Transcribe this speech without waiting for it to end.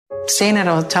Staying at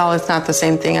a hotel is not the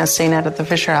same thing as staying at the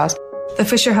Fisher House. The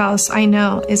Fisher House, I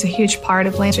know, is a huge part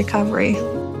of Lane's recovery.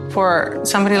 For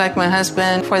somebody like my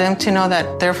husband, for them to know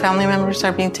that their family members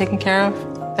are being taken care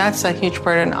of, that's a huge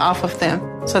burden off of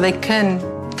them. So they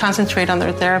can concentrate on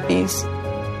their therapies.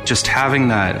 Just having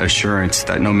that assurance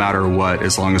that no matter what,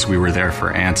 as long as we were there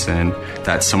for Anson,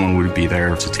 that someone would be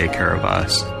there to take care of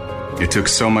us. It took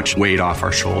so much weight off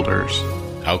our shoulders.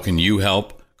 How can you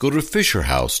help? Go to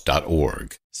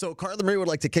fisherhouse.org. So Carla Marie would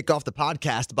like to kick off the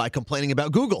podcast by complaining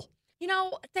about Google. You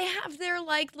know, they have their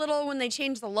little, when they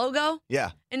change the logo.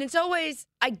 Yeah. And it's always,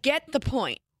 I get the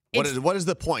point. What is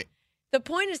the point? The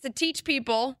point is to teach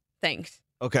people things.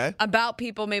 Okay. About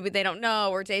people maybe they don't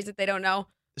know or days that they don't know.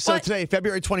 So But today,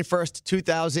 February 21st,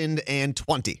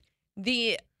 2020.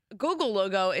 the Google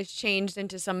logo is changed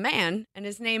into some man, and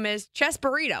his name is Chess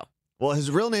Burrito. Well,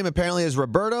 his real name apparently is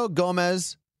Roberto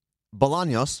Gomez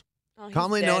Bolaños, He's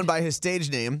commonly dead. known by his stage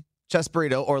name, Chess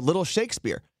Burrito, or Little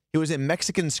Shakespeare. He was a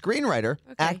Mexican screenwriter,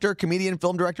 actor, comedian,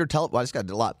 film director, I just got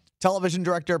a lot. Television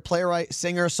director, playwright,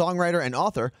 singer, songwriter, and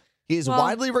author. He is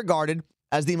widely regarded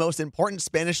as the most important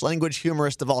Spanish language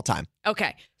humorist of all time.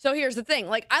 Okay, so here's the thing.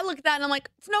 I look at that and I'm like,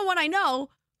 it's no one I know.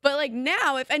 But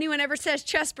now, if anyone ever says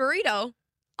Chess Burrito,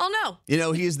 I'll know. You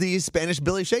know, he is the Spanish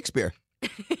Billy Shakespeare.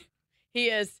 He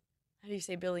is. How do you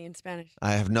say Billy in Spanish?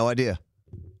 I have no idea.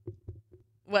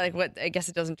 Well, what? I guess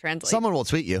it doesn't translate. Someone will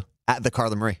tweet you at the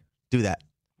Carla Marie. Do that.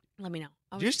 Let me know.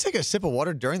 Did you just take a sip of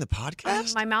water during the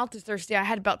podcast? My mouth is thirsty. I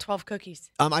had about 12 cookies.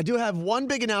 I do have one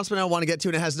big announcement I want to get to,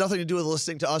 and it has nothing to do with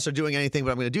listening to us or doing anything, but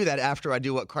I'm going to do that after I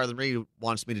do what Carla Marie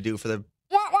wants me to do for the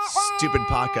stupid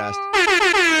podcast.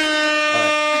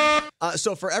 All right.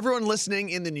 So for everyone listening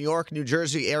in the New York, New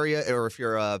Jersey area, or if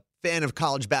you're a fan of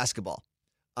college basketball,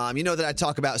 you know that I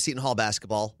talk about Seton Hall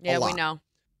basketball a lot. We know.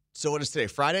 So what is today?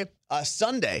 Friday?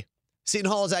 Sunday, Seton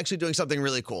Hall is actually doing something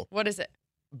really cool. What is it?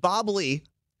 Bob Lee,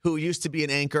 who used to be an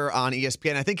anchor on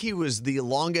ESPN. I think he was the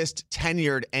longest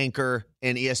tenured anchor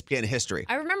in ESPN history.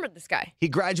 I remember this guy. He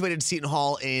graduated Seton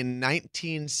Hall in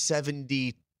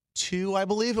 1972, I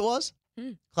believe it was.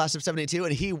 Class of 72.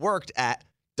 And he worked at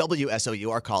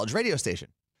WSOU, our college radio station.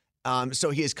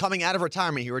 So he is coming out of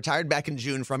retirement. He retired back in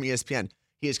June from ESPN.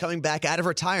 He is coming back out of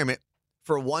retirement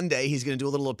for one day. He's going to do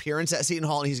a little appearance at Seton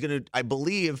Hall, and he's going to, I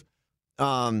believe,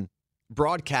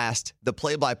 broadcast the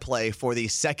play-by-play for the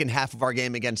second half of our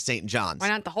game against St. John's. Why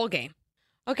not the whole game?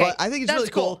 Okay. But I think it's that's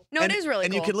really cool. No, it is really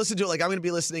and cool. you can listen to it. I'm going to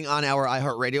be listening on our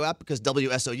iHeartRadio app because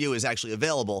WSOU is actually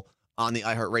available on the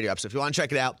iHeartRadio app. So if you want to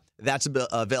check it out, that's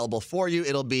available for you.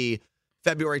 It'll be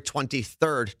February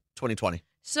 23rd, 2020.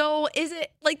 So is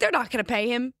it they're not going to pay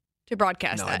him to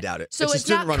broadcast that? No, I doubt it. So it's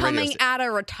not coming out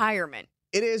of retirement.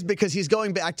 It is because he's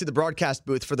going back to the broadcast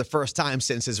booth for the first time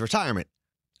since his retirement.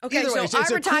 Okay, Either way, so I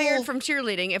it's a retired cool- from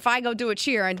cheerleading. If I go do a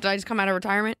cheer, did I just come out of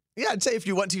retirement? Yeah, I'd say if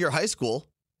you went to your high school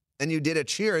and you did a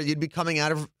cheer, you'd be coming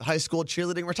out of high school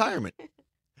cheerleading retirement.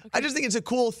 I just think it's a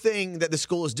cool thing that the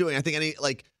school is doing. I think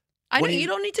you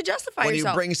don't need to justify when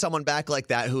yourself. you bring someone back like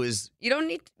that who is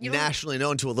nationally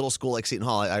known to a little school like Seton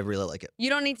Hall, I really like it. You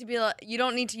don't need to you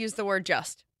don't need to use the word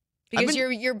just because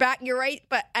you're back. You're right,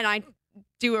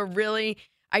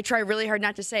 I try really hard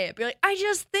not to say it. Be like, I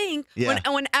just think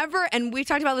whenever, and we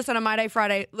talked about this on a My Day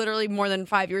Friday, literally more than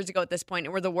 5 years ago at this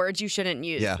point, where the words you shouldn't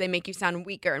use, they make you sound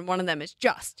weaker, and one of them is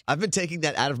just. I've been taking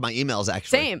that out of my emails,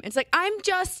 actually. Same. It's like, I'm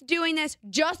just doing this.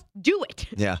 Just do it.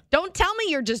 Yeah. Don't tell me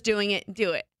you're just doing it.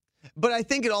 Do it. But I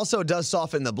think it also does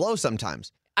soften the blow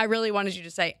sometimes. I really wanted you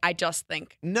to say, I just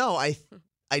think. No, I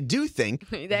do think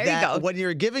there that you go. when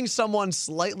you're giving someone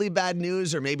slightly bad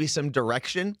news or maybe some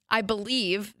direction. I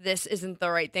believe this isn't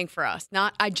the right thing for us.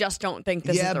 Not, I just don't think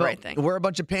this is the right thing. We're a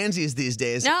bunch of pansies these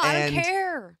days. No, I don't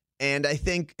care. And I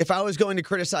think if I was going to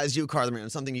criticize you, Carla Marie, on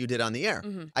something you did on the air,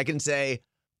 I can say,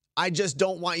 I just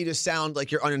don't want you to sound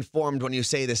like you're uninformed when you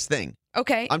say this thing.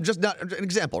 Okay. I'm just not an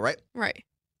example, right? Right.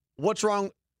 What's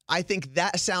wrong? I think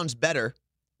that sounds better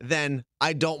than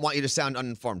I don't want you to sound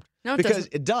uninformed. No, because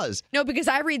it does. No, because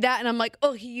I read that and I'm like,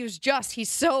 oh, he used just.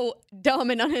 He's so dumb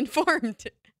and uninformed.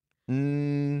 I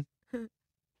mean,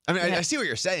 I see what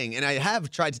you're saying, and I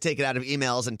have tried to take it out of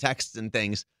emails and texts and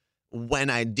things when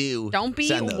I do. Don't be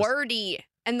send those. wordy.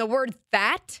 And the word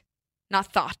that,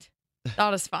 not thought.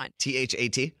 Thought is fine.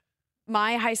 THAT.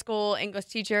 My high school English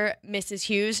teacher, Mrs.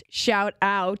 Hughes, shout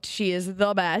out. She is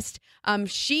the best.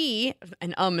 She,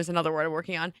 and is another word I'm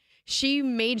working on. She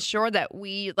made sure that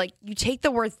you take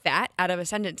the word that out of a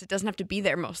sentence. It doesn't have to be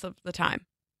there most of the time.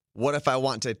 What if I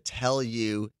want to tell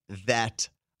you that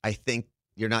I think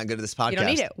you're not good at this podcast? You don't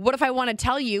need it. What if I want to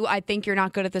tell you I think you're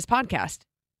not good at this podcast?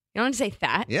 You don't want to say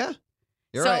that. Yeah.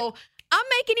 You're right. So I'm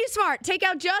making you smart. Take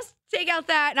out just, take out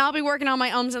that, and I'll be working on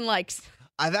my ums and likes.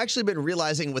 I've actually been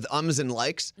realizing with ums and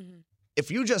likes, if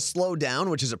you just slow down,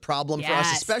 which is a problem for us,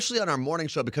 Yes. especially on our morning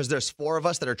show, because there's 4 of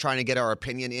us that are trying to get our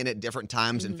opinion in at different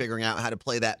times and figuring out how to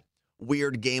play that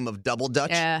weird game of double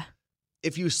dutch. Yeah.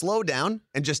 If you slow down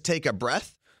and just take a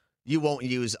breath, you won't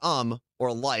use or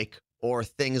like or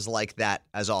things like that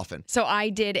as often. So I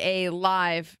did a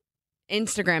live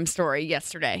Instagram story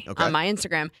yesterday on my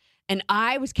Instagram, and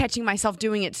I was catching myself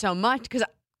doing it so much because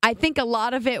I think a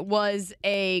lot of it was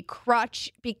a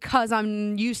crutch because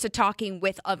I'm used to talking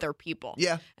with other people.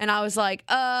 Yeah. And I was like,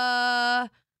 Well,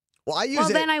 I use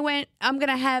it. then I went, I'm going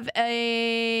to have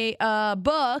a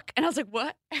book. And I was like,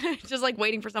 what? Just like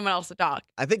waiting for someone else to talk.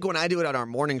 I think when I do it on our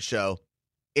morning show,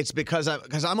 it's because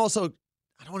I'm also,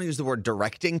 I don't want to use the word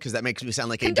directing because that makes me sound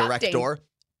like Conducting. a director.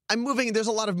 I'm moving. There's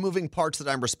a lot of moving parts that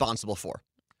I'm responsible for.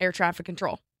 Air traffic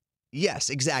control. Yes,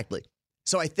 exactly.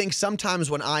 So I think sometimes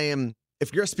when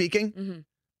if you're speaking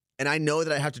and I know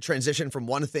that I have to transition from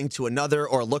one thing to another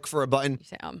or look for a button, You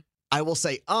say, I will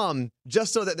say,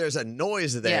 just so that there's a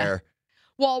noise there.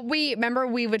 Well, we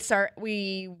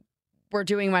were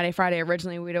doing My Day Friday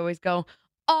originally. We'd always go,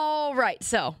 all right,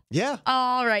 so. Yeah.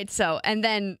 All right, so. And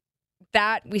then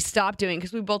that we stopped doing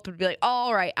because we both would be like,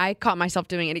 all right, I caught myself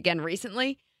doing it again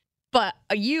recently. But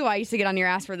I used to get on your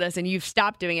ass for this, and you've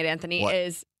stopped doing it, Anthony, What?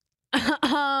 is,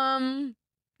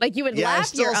 like you would Yeah, I laugh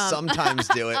still your sometimes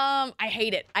do it. I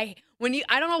hate it. I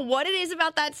don't know what it is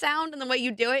about that sound and the way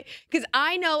you do it, because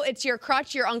I know it's your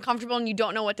crutch, you're uncomfortable and you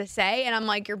don't know what to say, and I'm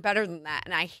like, you're better than that.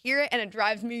 And I hear it and it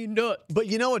drives me nuts. But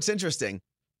you know what's interesting?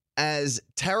 As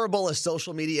terrible as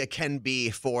social media can be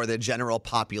for the general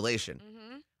population,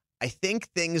 I think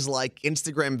things like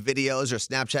Instagram videos or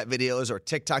Snapchat videos or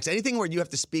TikToks, anything where you have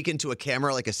to speak into a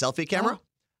camera like a selfie camera,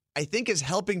 I think is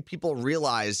helping people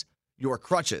realize your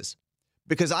crutches.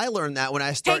 Because I learned that when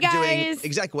I start doing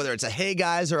exactly whether it's a hey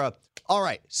guys or a all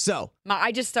right, so.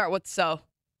 I just start with so.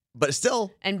 But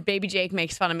still. And Baby Jake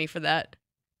makes fun of me for that.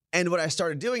 And what I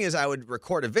started doing is I would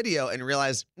record a video and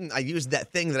realize I used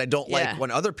that thing that I don't like when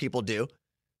other people do.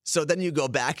 So then you go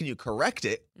back and you correct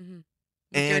it.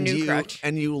 And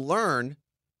you learn,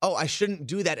 I shouldn't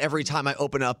do that every time I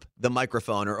open up the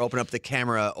microphone or open up the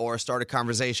camera or start a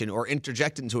conversation or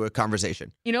interject into a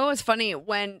conversation. You know what's funny?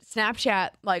 When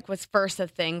Snapchat was first a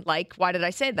thing, why did I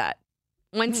say that?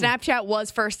 When Snapchat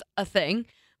was first a thing,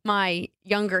 my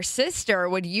younger sister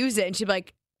would use it and she'd be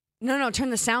like, no, turn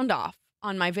the sound off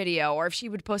on my video. Or if she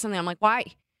would post something, I'm like, why?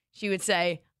 She would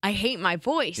say, I hate my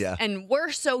voice. Yeah. And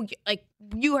we're so,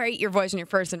 you hate your voice when you're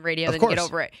first in radio, then you get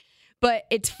over it. But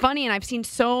it's funny, and I've seen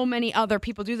so many other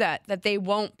people do that they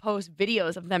won't post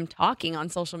videos of them talking on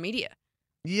social media.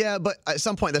 Yeah, but at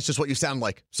some point, that's just what you sound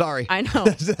like. Sorry. I know.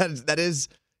 that is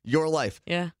your life.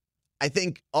 Yeah. I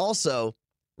think also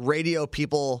radio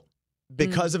people,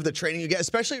 because of the training you get,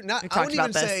 especially I wouldn't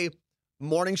even say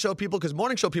morning show people, because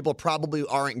morning show people probably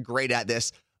aren't great at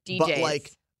this. DJs.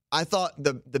 But I thought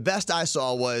the best I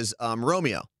saw was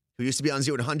Romeo, who used to be on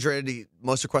Z100,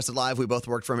 Most Requested Live. We both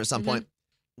worked for him at some point.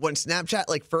 When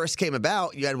Snapchat first came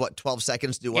about, you had 12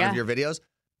 seconds to do one of your videos.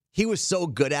 He was so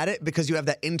good at it because you have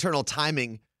that internal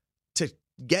timing to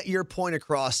get your point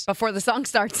across before the song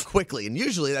starts quickly. And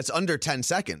usually that's under 10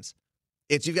 seconds.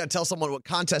 You've got to tell someone what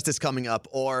contest is coming up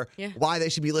or why they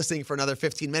should be listening for another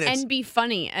 15 minutes. And be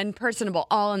funny and personable,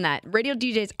 all in that. Radio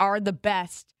DJs are the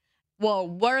best. Well,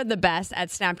 we're the best at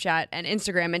Snapchat and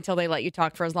Instagram until they let you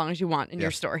talk for as long as you want in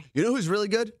your story. You know who's really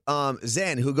good?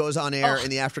 Zen, who goes on air in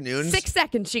the afternoons. 6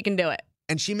 seconds, she can do it.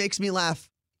 And she makes me laugh.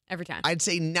 Every time. I'd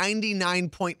say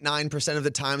 99.9% of the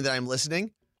time that I'm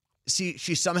listening,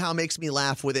 she somehow makes me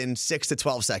laugh within 6 to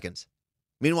 12 seconds.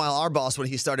 Meanwhile, our boss, when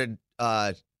he started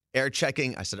air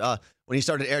checking, when he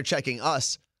started air checking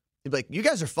us, he'd be like, you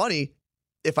guys are funny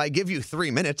if I give you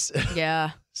 3 minutes.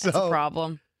 Yeah, that's a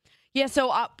problem. Yeah,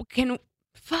 so can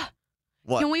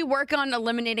we work on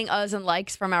eliminating uhs and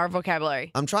likes from our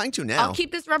vocabulary? I'm trying to now. I'll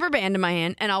keep this rubber band in my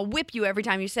hand, and I'll whip you every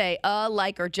time you say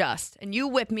like, or just. And you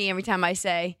whip me every time I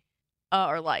say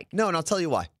or like. No, and I'll tell you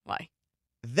why. Why?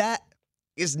 That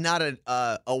is not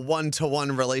a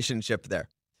one-to-one relationship there.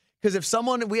 Because if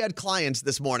we had clients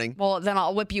this morning. Well, then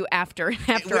I'll whip you after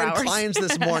hours. We had clients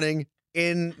this morning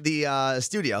in the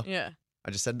studio. Yeah.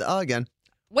 I just said again.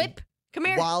 Whip. Come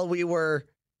here. While we were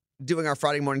doing our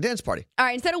Friday morning dance party. All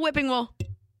right, instead of whipping, we'll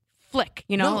flick,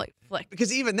 flick.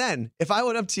 Because even then, if I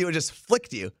went up to you and just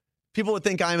flicked you, people would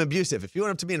think I'm abusive. If you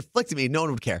went up to me and flicked me, no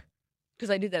one would care. Because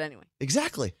I do that anyway.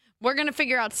 Exactly. We're going to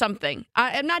figure out something.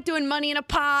 I'm not doing money in a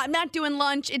pot. I'm not doing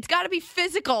lunch. It's got to be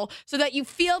physical so that you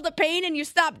feel the pain and you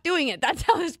stop doing it. That's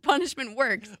how this punishment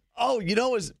works. Oh, you know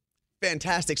what was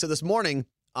fantastic? So this morning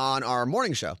on our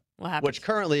morning show, What happened? which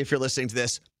currently, if you're listening to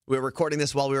this, we're recording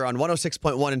this while we were on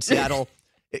 106.1 in Seattle.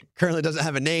 It currently doesn't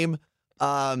have a name.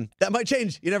 That might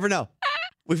change. You never know.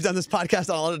 We've done this podcast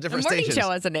on a lot of different the morning stations. show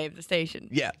has a name, the station.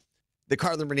 Yeah. The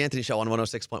Carlin Brittany Anthony Show on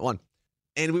 106.1.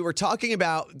 And we were talking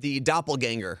about the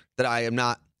doppelganger that I am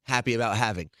not happy about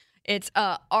having. It's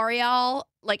Ariel,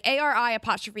 like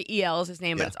ARI_EL is his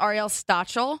name, Yeah. but it's Ariel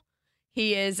Stachel.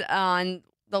 He is on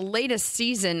the latest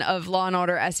season of Law and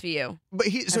Order SVU. But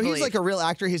he's like a real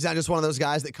actor. He's not just one of those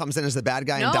guys that comes in as the bad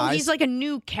guy and No, dies. he's like a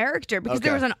new character because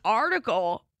there Okay. was an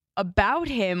article about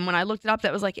him when I looked it up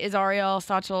that was like, is Ariel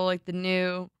Stachel like the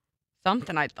new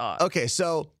something, I thought. Okay,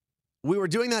 so we were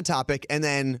doing that topic, and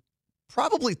then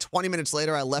probably 20 minutes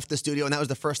later, I left the studio, and that was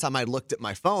the first time I looked at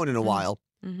my phone in a while.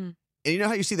 Mm-hmm. And you know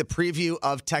how you see the preview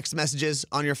of text messages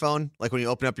on your phone? Like when you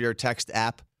open up your text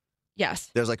app, Yes.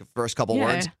 there's like the first couple Yeah.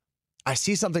 words. I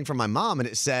see something from my mom, and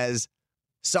it says,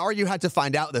 "Sorry you had to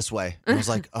find out this way." And I was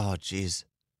like, oh, geez,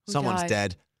 Who someone's died?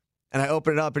 dead. And I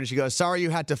open it up, and she goes, "Sorry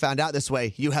you had to find out this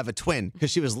way. You have a twin,"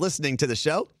 because she was listening to the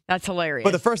show. That's hilarious.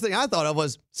 But the first thing I thought of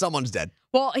was, someone's dead.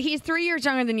 Well, he's 3 years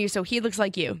younger than you, so he looks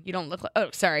like you. You don't look like. Oh,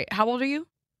 sorry. How old are you?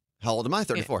 How old am I?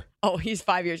 34. Oh, he's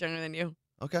 5 years younger than you.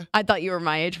 Okay. I thought you were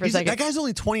my age for a That second. guy's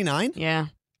only 29? Yeah.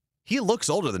 He looks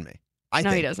older than me. I No,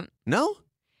 think. he doesn't. No?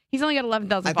 He's only got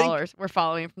 11,000 I think- followers. We're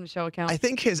following him from the show account. I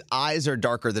think his eyes are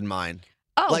darker than mine.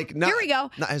 oh, like, not- here we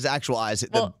go. Not his actual eyes.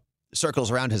 Well- the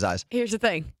circles around his eyes. Here's the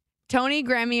thing. Tony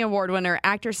Grammy Award winner,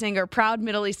 actor, singer, proud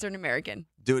Middle Eastern American.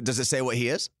 Does it say what he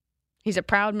is? He's a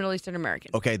proud Middle Eastern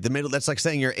American. Okay, that's like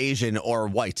saying you're Asian or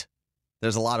white.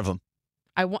 There's a lot of them.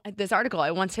 This article,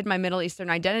 I once hid my Middle Eastern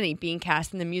identity being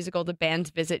cast in the musical The Band's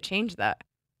Visit changed that.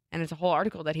 And it's a whole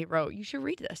article that he wrote. You should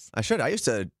read this. I should. I used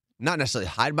to not necessarily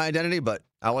hide my identity, but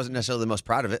I wasn't necessarily the most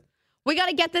proud of it. We got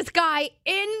to get this guy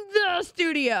in the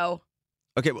studio.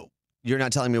 Okay, well, you're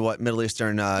not telling me what Middle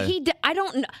Eastern... I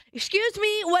don't know. Excuse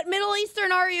me, what Middle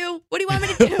Eastern are you? What do you want me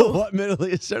to do? What Middle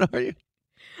Eastern are you?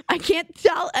 I can't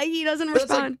tell. He doesn't But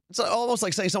respond. it's almost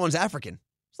like saying someone's African.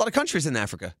 There's a lot of countries in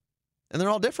Africa, and they're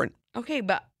all different. Okay,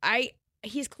 but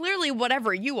he's clearly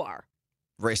whatever you are.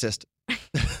 Racist.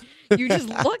 You just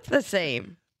look the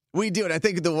same. We do, and I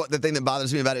think the thing that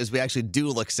bothers me about it is we actually do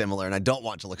look similar, and I don't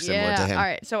want to look similar to him. All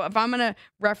right. So if I'm gonna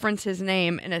reference his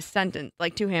name in a sentence,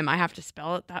 like to him, I have to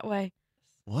spell it that way.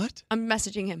 What? I'm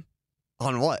messaging him.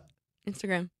 On what?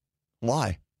 Instagram.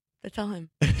 Why? To tell him.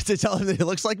 To tell him that he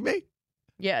looks like me?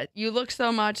 Yeah, you look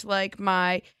so much like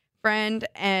my friend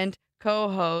and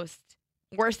co-host,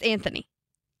 Worst Anthony.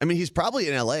 I mean, he's probably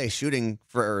in L.A. shooting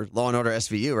for Law and Order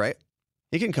SVU, right?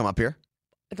 He can come up here.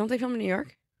 Don't they film in New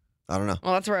York? I don't know.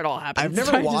 Well, that's where it all happens. I've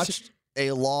never watched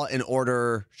a Law and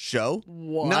Order show.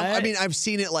 What? No, I mean, I've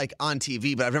seen it like on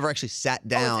TV, but I've never actually sat Oh,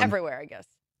 down it's everywhere, I guess.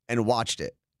 and watched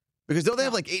it. Because don't they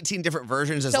have like 18 different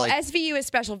versions? As So like, SVU is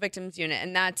Special Victims Unit,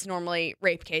 and that's normally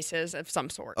rape cases of some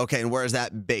sort. okay, and where is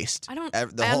that based? I don't. The I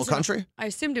whole honestly don't- country? I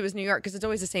assumed it was New York because it's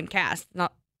always the same cast.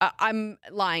 Not. I'm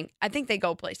lying. I think they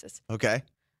go places. Okay.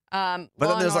 But But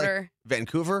Law then there's and Order. like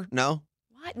Vancouver? No?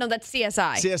 What? No, that's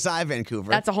CSI. CSI Vancouver.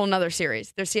 That's a whole nother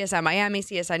series. There's CSI Miami,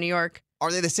 CSI New York.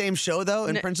 Are they the same show, though,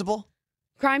 in No. principle?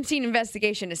 Crime Scene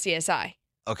Investigation is CSI,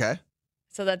 Okay.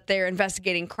 so that they're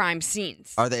investigating crime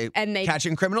scenes. Are they And they-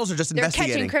 catching criminals or just They're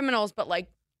investigating? catching criminals, but like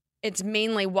it's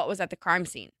mainly what was at the crime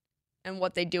scene and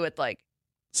what they do with like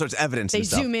So it's evidence they and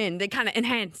stuff. zoom in, they kind of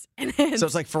enhance, So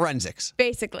it's like forensics.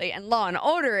 basically. And Law and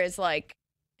Order is like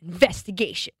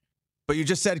investigation. But you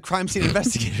just said crime scene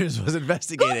investigators was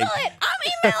investigating. Google it.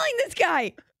 I'm emailing this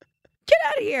guy. Get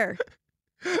out of here.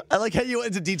 I like how you went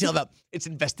into detail about it's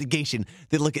investigation.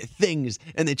 They look at things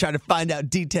and they try to find out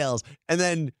details. And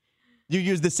then you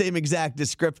use the same exact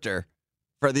descriptor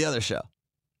for the other show,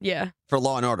 Yeah. for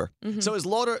Law and Order. Mhm. So is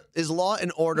Law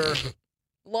and Order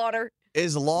Lauder.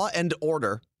 is Law and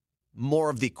Order more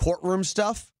of the courtroom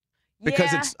stuff?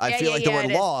 Because I feel like the word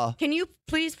it is. law. Can you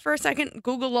please for a second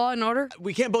Google Law and Order?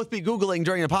 We can't both be Googling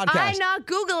during a podcast. I'm not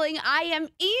Googling. I am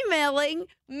emailing,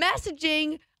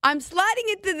 messaging. I'm sliding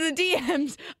into the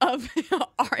DMs of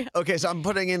Aria. Okay, so I'm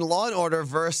putting in Law and Order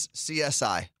versus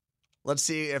CSI. Let's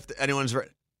see if anyone's right.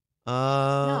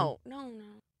 No.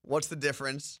 What's the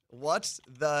difference? What's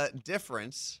the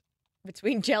difference?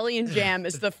 Between jelly and jam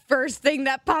is the first thing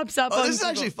that pops up. Oh, on this is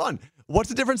Google. actually fun. What's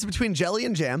the difference between jelly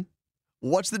and jam?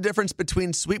 What's the difference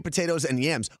between sweet potatoes and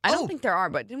yams? I don't think there are,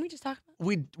 but didn't we just talk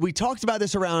about we talked about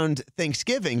this around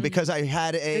Thanksgiving because I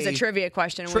had There's a trivia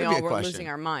question and we trivia all were question. losing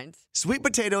our minds. Sweet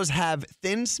potatoes have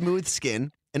thin, smooth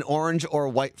skin and orange or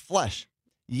white flesh.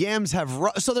 Yams have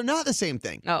so they're not the same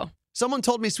thing. Oh. Someone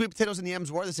told me sweet potatoes and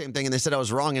yams were the same thing, and they said I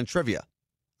was wrong in trivia.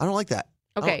 I don't like that.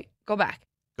 Okay, go back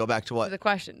Go back to to what? the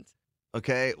questions.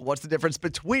 Okay, what's the difference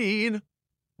between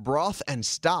broth and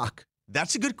stock?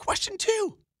 That's a good question,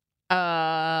 too.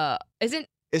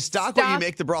 Is stock what you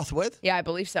make the broth with? Yeah, I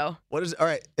believe so. All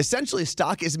right. Essentially,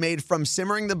 stock is made from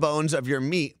simmering the bones of your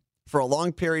meat for a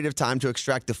long period of time to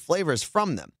extract the flavors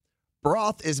from them.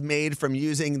 Broth is made from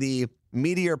using the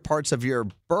meatier parts of your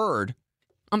bird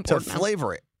to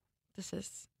flavor it. This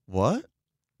is... What?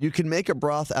 You can make a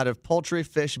broth out of poultry,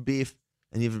 fish, beef,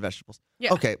 and even vegetables.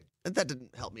 Yeah. Okay, that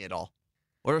didn't help me at all.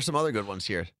 What are some other good ones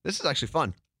here? This is actually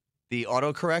fun. The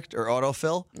autocorrect or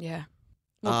autofill. Yeah.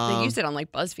 Well, they use it on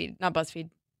like BuzzFeed. Not BuzzFeed.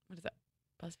 What is that?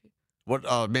 BuzzFeed. What?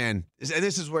 Oh, man.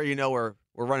 This is where we're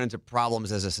running into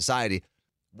problems as a society.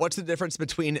 What's the difference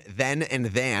between then and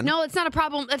than? No, it's not a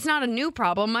problem. It's not a new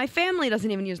problem. My family doesn't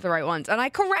even use the right ones, and I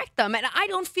correct them, and I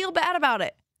don't feel bad about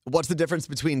it. What's the difference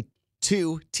between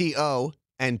to, T-O,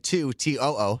 and to,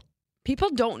 T-O-O? People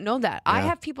don't know that. Yeah. I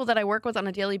have people that I work with on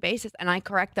a daily basis, and I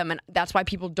correct them, and that's why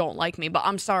people don't like me, but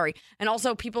I'm sorry. And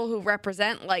also people who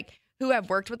represent, like, who have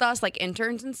worked with us, like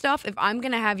interns and stuff, if I'm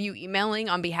going to have you emailing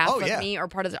on behalf of me or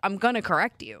part of I'm going to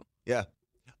correct you. Yeah.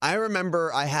 I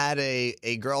remember I had an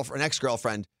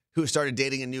ex-girlfriend who started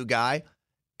dating a new guy,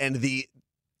 and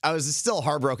I was still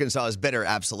heartbroken, so I was bitter,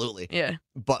 absolutely. Yeah.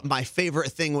 But my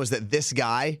favorite thing was that this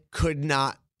guy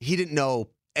he didn't know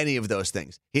any of those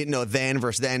things. He didn't know then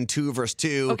versus then, to versus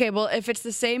to. Okay, well, if it's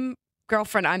the same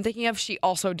girlfriend I'm thinking of, she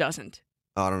also doesn't.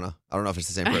 Oh, I don't know. I don't know if it's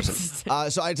the same person.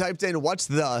 So I typed in,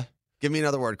 give me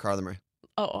another word, Carla Marie.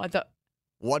 Oh, I thought.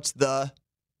 What's the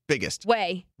biggest?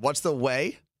 Way. What's the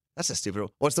way? That's a stupid one.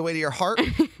 What's the way to your heart?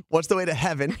 What's the way to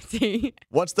heaven? See?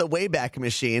 What's the Wayback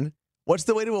Machine? What's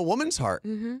the way to a woman's heart?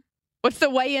 Mm-hmm. What's the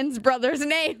Wayans brothers'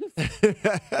 names?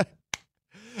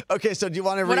 Okay, so do you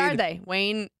want to read? What are they?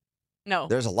 Wayne? No.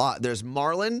 There's a lot. There's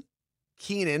Marlon,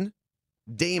 Keenan,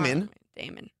 Damon.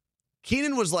 Damon.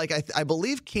 Keenan was like, I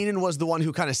believe Keenan was the one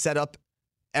who kind of set up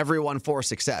everyone for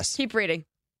success. Keep reading.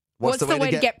 What's the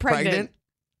way to get pregnant?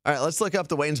 All right, let's look up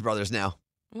the Wayans brothers now.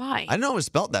 Why? I didn't know it was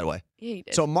spelled that way. Yeah, you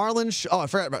did. So Marlon, I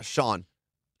forgot about Sean.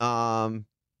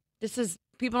 This is,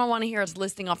 people don't want to hear us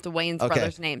listing off the Wayans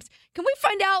brothers' names. Can we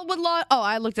find out what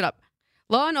I looked it up.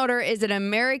 Law and Order is an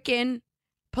American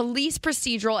police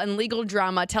procedural and legal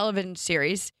drama television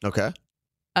series. Okay.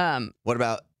 What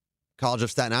about College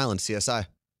of Staten Island, CSI?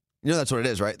 You know that's what it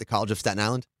is, right? The College of Staten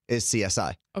Island is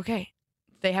CSI. Okay.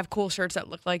 They have cool shirts that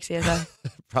look like CSI.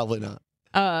 Probably not.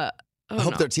 I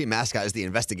hope their team mascot is the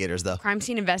investigators, though.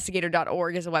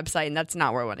 CrimeSceneInvestigator.org is a website, and that's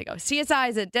not where I want to go. CSI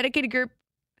is a dedicated group.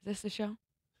 Is this the show?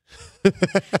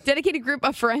 Dedicated group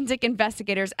of forensic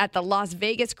investigators at the Las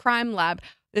Vegas Crime Lab.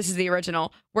 This is the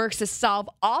original. Works to solve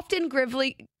often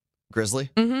grisly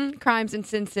crimes in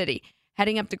Sin City.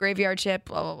 Heading up the graveyard ship,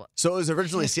 blah, blah, blah. So it was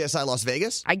originally CSI Las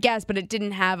Vegas? I guess, but it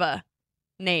didn't have a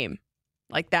name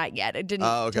like that yet. It didn't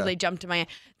until they jumped to my...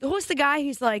 Who's the guy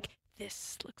who's like,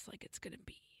 this looks like it's going to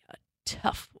be a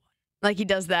tough one. Like he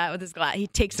does that with his glass. He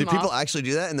takes them off. Do people actually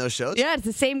do that in those shows? Yeah, it's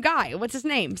the same guy. What's his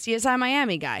name? CSI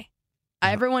Miami guy.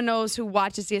 Everyone knows who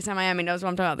watches CSI Miami knows what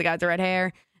I'm talking about. The guy with the red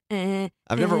hair.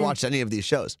 I've never watched any of these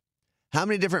shows. How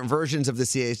many different versions of the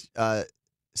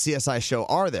CSI show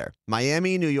are there?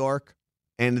 Miami, New York,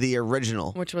 and the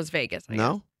original. Which was Vegas, I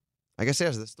No? guess. I guess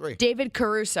there's 3. David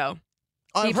Caruso.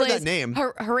 Oh, I've heard that name.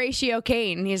 Horatio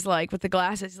Kane. He's like, with the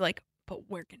glasses, he's like, but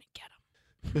we're going to get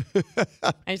him.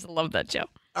 I just love that show.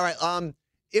 All right.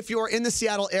 If you're in the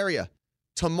Seattle area,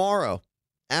 tomorrow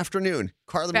afternoon,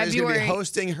 Carla Marie is going to be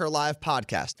hosting her live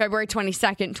podcast. February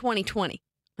 22nd, 2020.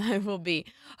 I will be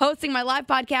hosting my live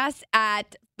podcast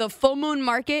at the Full Moon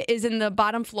Market is in the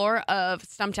bottom floor of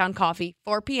Stumptown Coffee,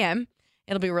 4 p.m.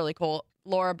 It'll be really cool.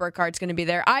 Laura Burkhart's going to be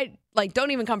there.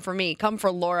 Don't even come for me. Come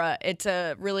for Laura. It's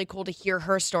really cool to hear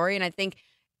her story, and I think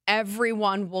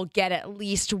everyone will get at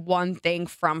least one thing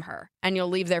from her, and you'll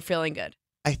leave there feeling good.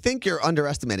 I think you're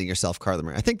underestimating yourself, Carla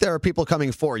Marie. I think there are people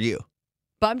coming for you.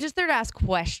 But I'm just there to ask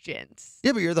questions.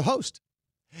 Yeah, but you're the host.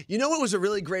 You know what was a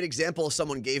really great example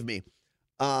someone gave me?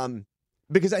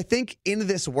 Because I think in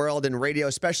this world in radio,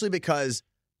 especially because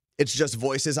it's just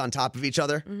voices on top of each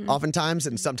other oftentimes,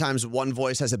 and sometimes one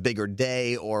voice has a bigger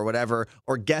day or whatever,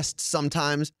 or guests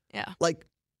sometimes. Yeah. Like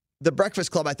The Breakfast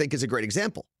Club, I think, is a great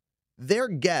example. Their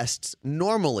guests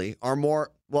normally are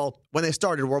when they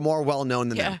started, were more well-known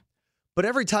than them. But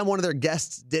every time one of their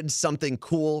guests did something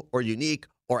cool or unique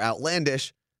or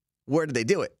outlandish, where did they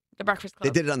do it? The Breakfast Club.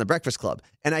 They did it on The Breakfast Club.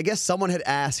 And I guess someone had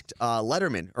asked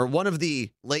Letterman, or one of the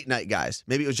late night guys,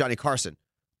 maybe it was Johnny Carson,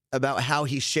 about how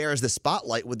he shares the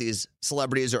spotlight with these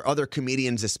celebrities or other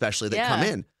comedians especially that come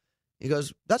in. He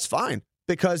goes, that's fine.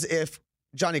 Because if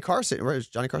Johnny Carson, where is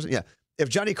Johnny Carson? Yeah. If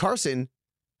Johnny Carson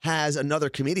has another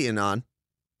comedian on,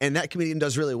 And that comedian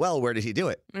does really well. Where did he do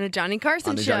it? On the Johnny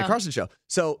Carson On the show. Johnny Carson show.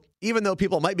 So even though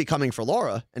people might be coming for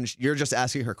Laura and you're just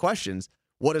asking her questions,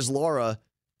 what is Laura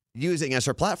using as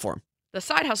her platform? The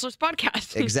Side Hustlers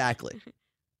podcast. Exactly.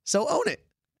 So own it.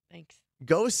 Thanks.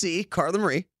 Go see Carla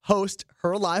Marie host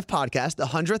her live podcast, the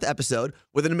 100th episode,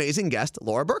 with an amazing guest,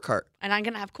 Laura Burkhart. And I'm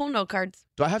going to have cool note cards.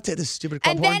 Do I have to hit this stupid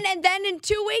club And horn? then in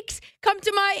 2 weeks, come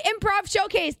to my improv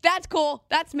showcase. That's cool.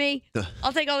 That's me.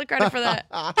 I'll take all the credit for that.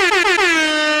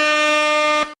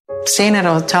 Staying at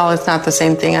a hotel is not the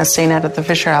same thing as staying at the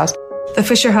Fisher House. The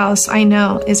Fisher House, I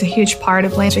know, is a huge part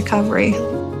of Lane's recovery.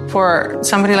 For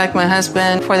somebody like my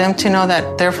husband, for them to know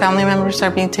that their family members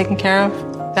are being taken care of,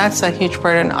 that's a huge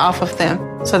burden off of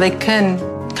them. So they can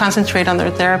concentrate on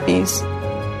their therapies.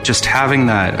 Just having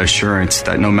that assurance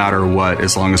that no matter what,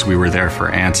 as long as we were there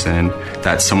for Anson,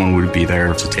 that someone would be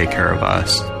there to take care of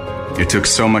us. It took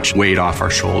so much weight off our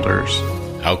shoulders.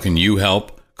 How can you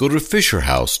help? Go to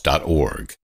FisherHouse.org.